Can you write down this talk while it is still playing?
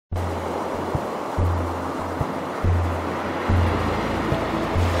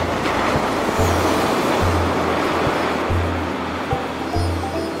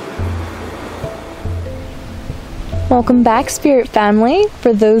Welcome back, Spirit Family.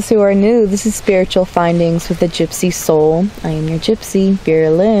 For those who are new, this is Spiritual Findings with the Gypsy Soul. I am your Gypsy,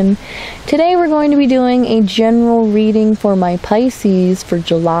 Vera Lynn. Today we're going to be doing a general reading for my Pisces for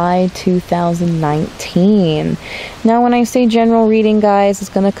July 2019. Now, when I say general reading, guys,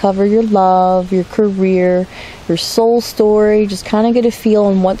 it's going to cover your love, your career, your soul story, just kind of get a feel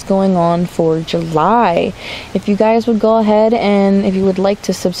on what's going on for July. If you guys would go ahead and if you would like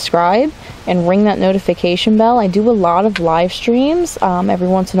to subscribe and ring that notification bell. I do a lot of live streams. Every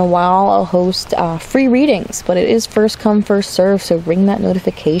once in a while I'll host free readings, but it is first come, first serve, so ring that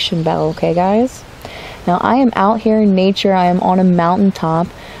notification bell, okay guys? Now I am out here in nature. I am on a mountaintop.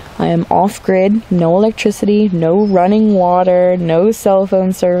 I am off-grid, no electricity, no running water, no cell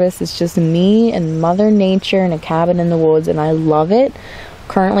phone service. It's just me and Mother Nature in a cabin in the woods, and I love it.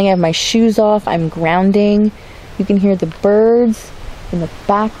 Currently I have my shoes off. I'm grounding. You can hear the birds in the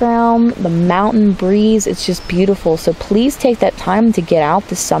background, the mountain breeze. It's just beautiful. So please take that time to get out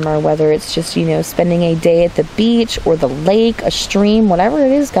this summer, whether it's just, you know, spending a day at the beach or the lake, a stream, whatever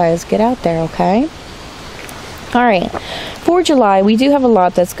it is, guys, get out there, okay? All right, for July, we do have a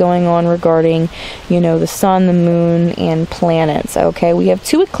lot that's going on regarding, you know, the sun, the moon, and planets, okay? We have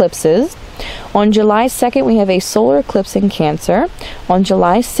 2 eclipses. On July 2nd, we have a solar eclipse in Cancer. On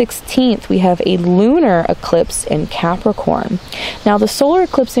July 16th, we have a lunar eclipse in Capricorn. Now, the solar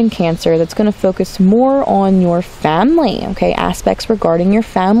eclipse in Cancer, that's going to focus more on your family, okay? Aspects regarding your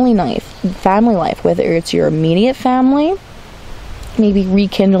family life, whether it's your immediate family, maybe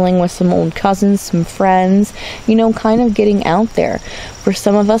rekindling with some old cousins, some friends, you know, kind of getting out there. For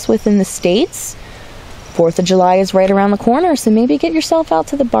some of us within the States, 4th of July is right around the corner, so maybe get yourself out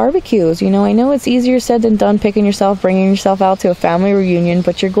to the barbecues. You know, I know it's easier said than done bringing yourself out to a family reunion,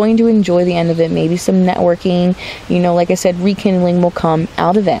 but you're going to enjoy the end of it. Maybe some networking, you know, like I said, rekindling will come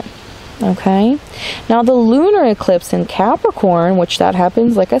out of it. Okay, now the lunar eclipse in Capricorn, which that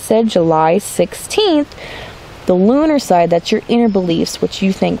happens, like I said, July 16th, the lunar side, that's your inner beliefs, what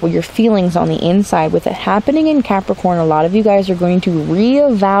you think, what your feelings on the inside. With it happening in Capricorn, a lot of you guys are going to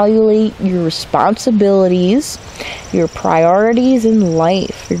reevaluate your responsibilities, your priorities in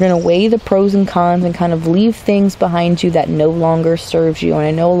life. You're going to weigh the pros and cons and kind of leave things behind you that no longer serves you. And I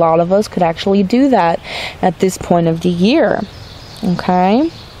know a lot of us could actually do that at this point of the year.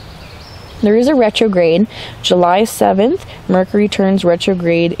 Okay? There is a retrograde. July 7th, Mercury turns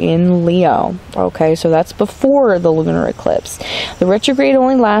retrograde in Leo. Okay, so that's before the lunar eclipse. The retrograde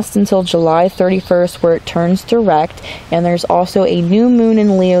only lasts until July 31st, where it turns direct, and there's also a new moon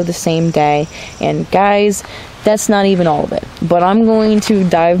in Leo the same day. And guys, that's not even all of it, but I'm going to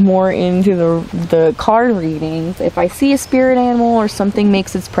dive more into the card readings. If I see a spirit animal or something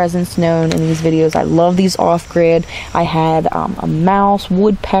makes its presence known in these videos, I love these off-grid. I had a mouse,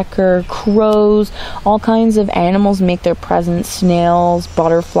 woodpecker, crows, all kinds of animals make their presence, snails,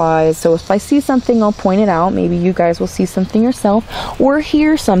 butterflies. So if I see something, I'll point it out. Maybe you guys will see something yourself or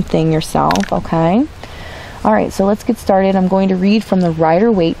hear something yourself, okay? All right, so let's get started. I'm going to read from the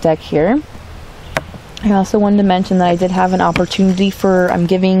Rider-Waite deck here. I also wanted to mention that I did have an opportunity for,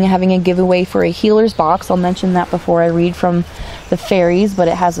 having a giveaway for a healer's box. I'll mention that before I read from the fairies, but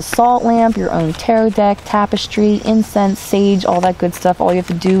it has a salt lamp, your own tarot deck, tapestry, incense, sage, all that good stuff. All you have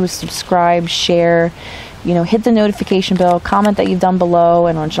to do is subscribe, share, you know, hit the notification bell, comment that you've done below,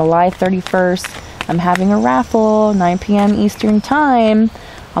 and on July 31st, I'm having a raffle, 9 p.m. Eastern Time.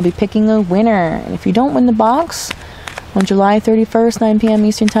 I'll be picking a winner, and if you don't win the box, on July 31st, 9 p.m.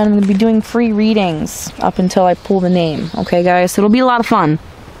 Eastern Time, I'm going to be doing free readings up until I pull the name. Okay, guys? So it'll be a lot of fun.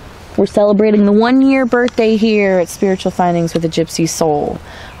 We're celebrating the 1-year birthday here at Spiritual Findings with the Gypsy Soul.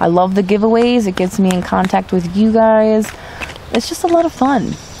 I love the giveaways. It gets me in contact with you guys. It's just a lot of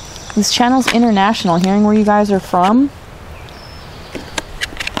fun. This channel's international. Hearing where you guys are from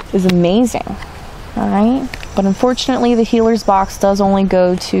is amazing. All right? But unfortunately, the healer's box does only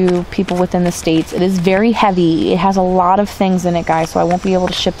go to people within the States. It is very heavy. It has a lot of things in it, guys, so I won't be able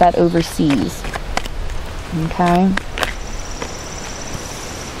to ship that overseas. Okay?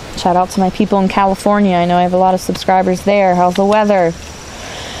 Shout out to my people in California. I know I have a lot of subscribers there. How's the weather?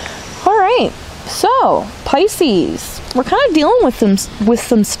 All right. So, Pisces. We're kind of dealing with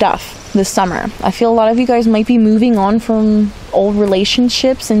some stuff this summer. I feel a lot of you guys might be moving on from old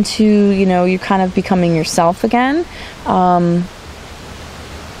relationships into, you know, you're kind of becoming yourself again.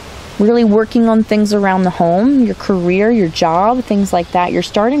 Really working on things around the home, your career, your job, things like that. You're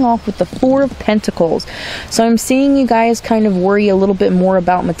starting off with the 4 of Pentacles. So I'm seeing you guys kind of worry a little bit more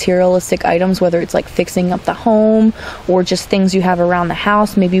about materialistic items, whether it's like fixing up the home or just things you have around the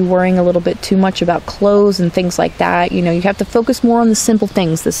house, maybe worrying a little bit too much about clothes and things like that. You know, you have to focus more on the simple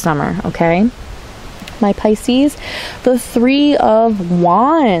things this summer, okay? my Pisces? The Three of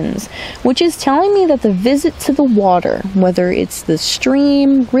Wands, which is telling me that the visit to the water, whether it's the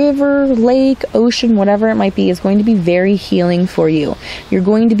stream, river, lake, ocean, whatever it might be, is going to be very healing for you. You're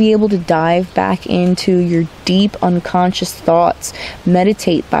going to be able to dive back into your deep unconscious thoughts,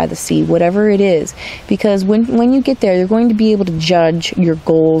 meditate by the sea, whatever it is, because when you get there, you're going to be able to judge your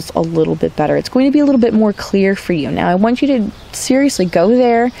goals a little bit better. It's going to be a little bit more clear for you. Now, I want you to seriously go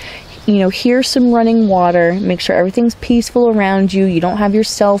there, you know, hear some running water, make sure everything's peaceful around you, you don't have your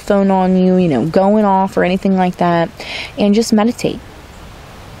cell phone on you, you know, going off or anything like that, and just meditate.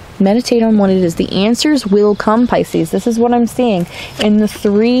 Meditate on what it is. The answers will come, Pisces. This is what I'm seeing. In the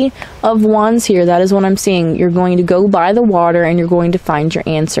Three of Wands here, that is what I'm seeing. You're going to go by the water and you're going to find your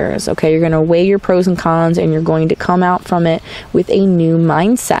answers. Okay, you're going to weigh your pros and cons and you're going to come out from it with a new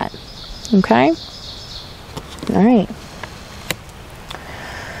mindset. Okay? All right.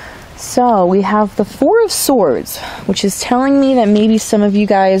 So we have the Four of Swords, which is telling me that maybe some of you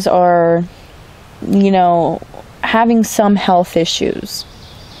guys are, you know, having some health issues.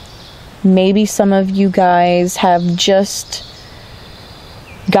 Maybe some of you guys have just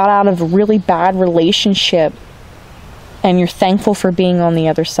got out of a really bad relationship and you're thankful for being on the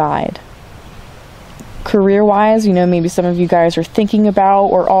other side. Career-wise, you know, maybe some of you guys are thinking about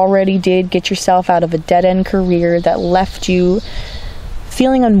or already did get yourself out of a dead-end career that left you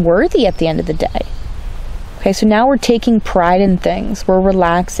feeling unworthy at the end of the day. Okay, so now we're taking pride in things. We're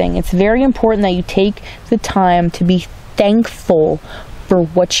relaxing. It's very important that you take the time to be thankful for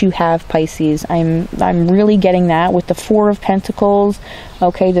what you have, Pisces. I'm really getting that with the Four of Pentacles,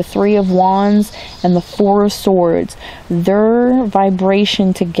 okay, the Three of Wands, and the Four of Swords. Their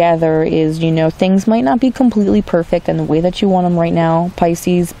vibration together is, you know, things might not be completely perfect in the way that you want them right now,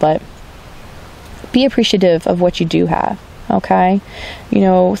 Pisces, but be appreciative of what you do have, okay? You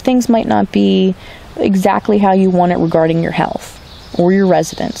know, things might not be exactly how you want it regarding your health, or your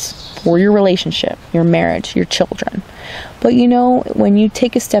residence, or your relationship, your marriage, your children. But you know, when you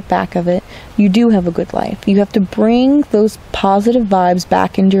take a step back of it, you do have a good life. You have to bring those positive vibes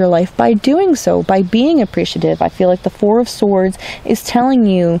back into your life by doing so, by being appreciative. I feel like the Four of Swords is telling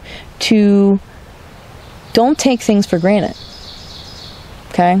you to don't take things for granted.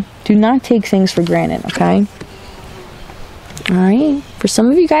 Okay? Do not take things for granted, okay? Alright, for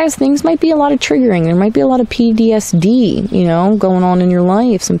some of you guys, things might be a lot of triggering. There might be a lot of PTSD, you know, going on in your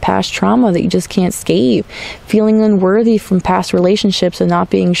life. Some past trauma that you just can't escape. Feeling unworthy from past relationships and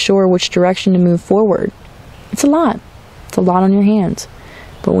not being sure which direction to move forward. It's a lot. It's a lot on your hands.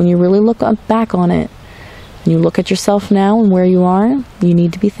 But when you really look back on it, and you look at yourself now and where you are, you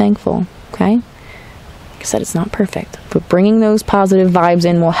need to be thankful, okay? Like I said, it's not perfect, but bringing those positive vibes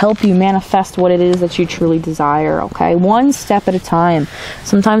in will help you manifest what it is that you truly desire, okay? One step at a time.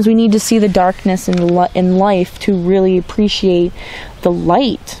 Sometimes we need to see the darkness in life to really appreciate the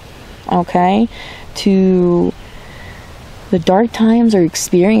light, okay? The dark times are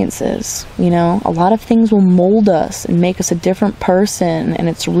experiences, you know? A lot of things will mold us and make us a different person, and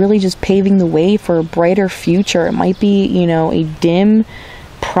it's really just paving the way for a brighter future. It might be, you know, a dim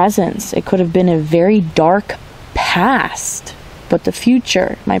presence. It could have been a very dark past, but the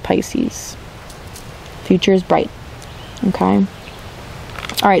future, my Pisces, future is bright. Okay.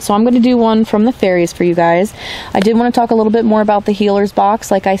 All right, so I'm going to do one from the fairies for you guys. I did want to talk a little bit more about the healer's box.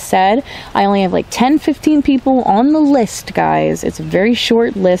 Like I said, I only have like 10-15 people on the list, guys. It's a very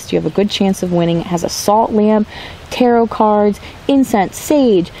short list. You have a good chance of winning. It has a salt lamp, tarot cards, incense,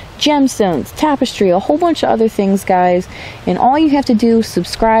 sage, gemstones, tapestry, a whole bunch of other things, guys. And all you have to do is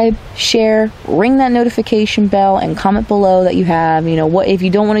subscribe, share, ring that notification bell, and comment below that you have, you know, what if you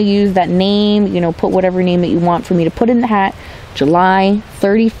don't want to use that name, you know, put whatever name that you want for me to put in the hat. July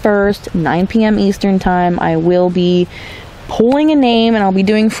 31st, 9 p.m. Eastern time, I will be pulling a name, and I'll be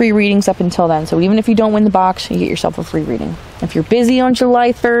doing free readings up until then. So even if you don't win the box, you get yourself a free reading. If you're busy on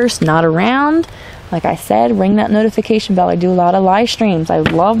July 1st, not around, like I said, ring that notification bell. I do a lot of live streams. I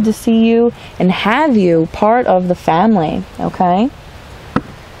love to see you and have you part of the family, okay?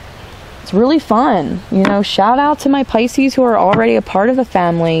 It's really fun. You know, shout out to my Pisces who are already a part of the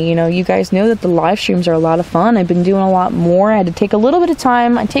family. You know, you guys know that the live streams are a lot of fun. I've been doing a lot more. I had to take a little bit of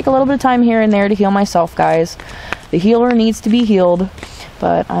time. I take a little bit of time here and there to heal myself, guys. The healer needs to be healed.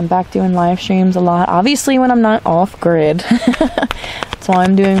 But I'm back doing live streams a lot. Obviously when I'm not off grid. That's why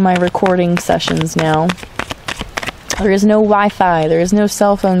I'm doing my recording sessions now. There is no Wi-Fi. There is no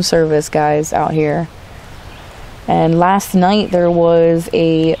cell phone service, guys, out here. And last night there was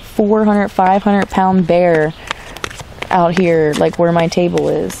a 500 pound bear out here, like where my table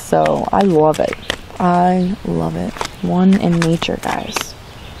is. So I love it. I love it. One in nature, guys.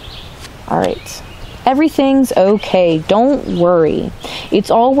 Alright. Everything's okay. Don't worry.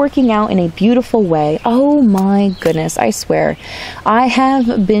 It's all working out in a beautiful way. Oh my goodness, I swear. I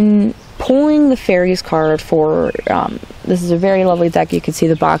have been pulling the fairies card for, this is a very lovely deck. You can see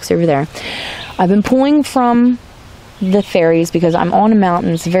the box over there. I've been pulling from the fairies because I'm on a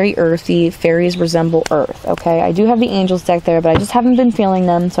mountain. It's very earthy. Fairies resemble earth, okay? I do have the angels deck there, but I just haven't been feeling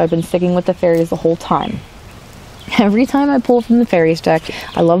them, so I've been sticking with the fairies the whole time. Every time I pull from the fairies deck,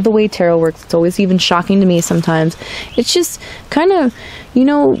 I love the way tarot works. It's always even shocking to me sometimes. It's just kind of, you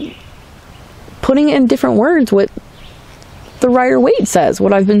know, putting it in different words what the Rider-Waite says,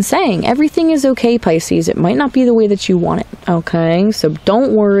 what I've been saying. Everything is okay, Pisces. It might not be the way that you want it, okay? So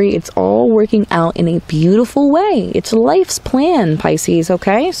don't worry. It's all working out in a beautiful way. It's life's plan, Pisces,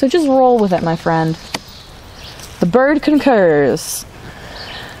 okay? So just roll with it, my friend. The bird concurs.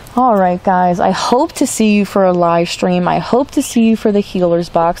 Alright, guys. I hope to see you for a live stream. I hope to see you for the healer's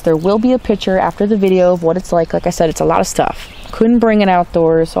box. There will be a picture after the video of what it's like. Like I said, it's a lot of stuff. Couldn't bring it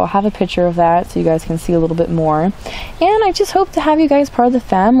outdoors, so I'll have a picture of that so you guys can see a little bit more. And I just hope to have you guys part of the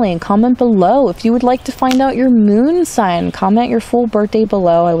family, and comment below if you would like to find out your moon sign. Comment your full birthday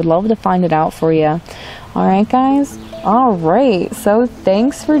below. I would love to find it out for you. Alright, guys? Alright, so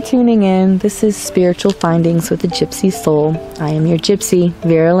thanks for tuning in. This is Spiritual Findings with the Gypsy Soul. I am your Gypsy,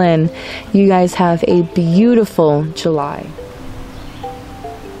 Vera Lynn. You guys have a beautiful July.